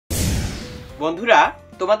বন্ধুরা,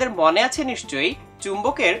 তোমাদের মনে আছে নিশ্চয়ই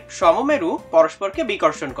চুম্বকের সমমেরু পরস্পরকে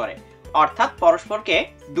বিকর্ষণ করে, অর্থাৎ পরস্পরকে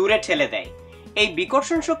দূরে ঠেলে দেয়। এই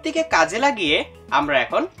বিকর্ষণ শক্তিকে কাজে লাগিয়ে আমরা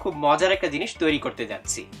এখন খুব মজার একটা জিনিস তৈরি করতে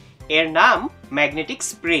যাচ্ছি। এর নাম ম্যাগনেটিক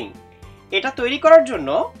স্প্রিং। এটা তৈরি করার জন্য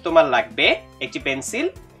তোমার লাগবে একটি পেন্সিল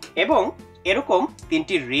এবং এরকম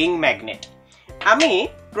তিনটি রিং ম্যাগনেট। আমি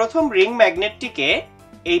প্রথম রিং ম্যাগনেটটিকে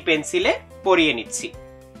এই পেন্সিলে পরিয়ে নিচ্ছি।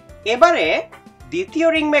 এবারে দ্বিতীয়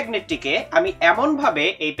রিং ম্যাগনেটটিকে আমি এমনভাবে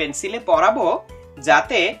এই পেন্সিলে পরাবো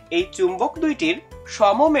যাতে এই চুম্বক দুইটির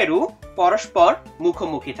সমমেরু পরস্পর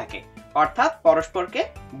মুখোমুখি থাকে, অর্থাৎ পরস্পরকে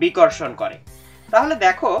বিকর্ষণ করে। তাহলে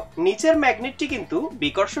দেখো, নিচের ম্যাগনেটটি কিন্তু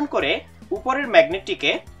বিকর্ষণ করে উপরের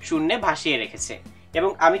ম্যাগনেটটিকে শূন্যে ভাসিয়ে রেখেছে,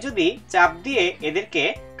 এবং আমি যদি চাপ দিয়ে এদেরকে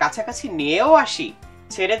কাছাকাছি নিয়েও আসি,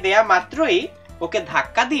 ছেড়ে দেয়া মাত্রই ওকে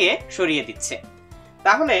ধাক্কা দিয়ে সরিয়ে দিচ্ছে।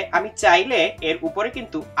 তাহলে আমি চাইলে এর উপরে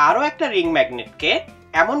কিন্তু আরো একটা রিং ম্যাগনেটকে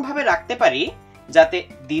এমনভাবে রাখতে পারি যাতে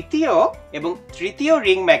দ্বিতীয় এবং তৃতীয়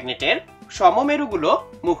রিং ম্যাগনেটের সমমেরুগুলো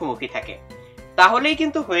মুখোমুখি থাকে। তাহলেই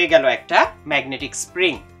কিন্তু হয়ে গেল একটা ম্যাগনেটিক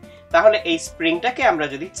স্প্রিং। তাহলে এই স্প্রিংটাকে আমরা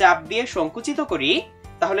যদি চাপ দিয়ে সংকুচিত করি,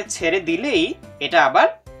 তাহলে ছেড়ে দিলেই এটা আবার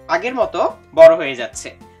আগের মতো বড় হয়ে যাচ্ছে।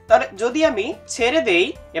 তাহলে যদি আমি ছেড়ে দেই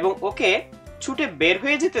এবং ওকে ছুটে বের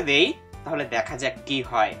হয়ে যেতে দেই, তাহলে দেখা যাক কি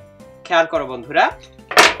হয়। খেয়াল করো বন্ধুরা,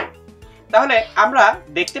 তাহলে আমরা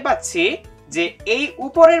দেখতে পাচ্ছি যে এই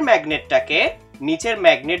উপরের ম্যাগনেটটাকে নিচের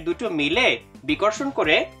ম্যাগনেট দুটো মিলে বিকর্ষণ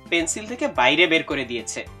করে পেন্সিল থেকে বাইরে বের করে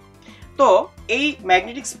দিয়েছে। তো এই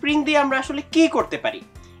ম্যাগনেটিক স্প্রিং দিয়ে আমরা আসলে কি করতে পারি?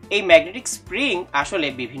 এই ম্যাগনেটিক স্প্রিং আসলে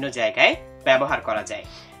বিভিন্ন জায়গায় ব্যবহার করা যায়।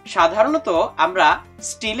 সাধারণত আমরা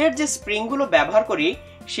স্টিলের যে স্প্রিংগুলো ব্যবহার করি,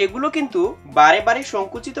 সেগুলো কিন্তু বারে বারে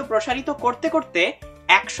সংকুচিত প্রসারিত করতে করতে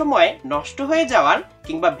এক সময় নষ্ট হয়ে যাওয়ার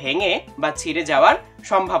কিংবা ভেঙে বা ছিঁড়ে যাওয়ার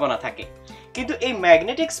সম্ভাবনা থাকে। কিন্তু এই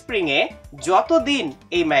ম্যাগনেটিক স্প্রিং এ যতদিন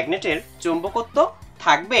এই ম্যাগনেটের চুম্বকত্ব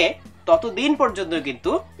থাকবে, ততদিন পর্যন্ত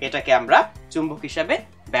কিন্তু এটাকে আমরা চুম্বক হিসাবে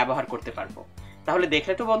ব্যবহার করতে পারবো। তাহলে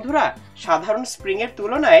দেখলে তো বন্ধুরা, সাধারণ স্প্রিং এর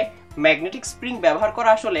তুলনায় ম্যাগনেটিক স্প্রিং ব্যবহার করা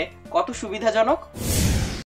আসলে কত সুবিধাজনক।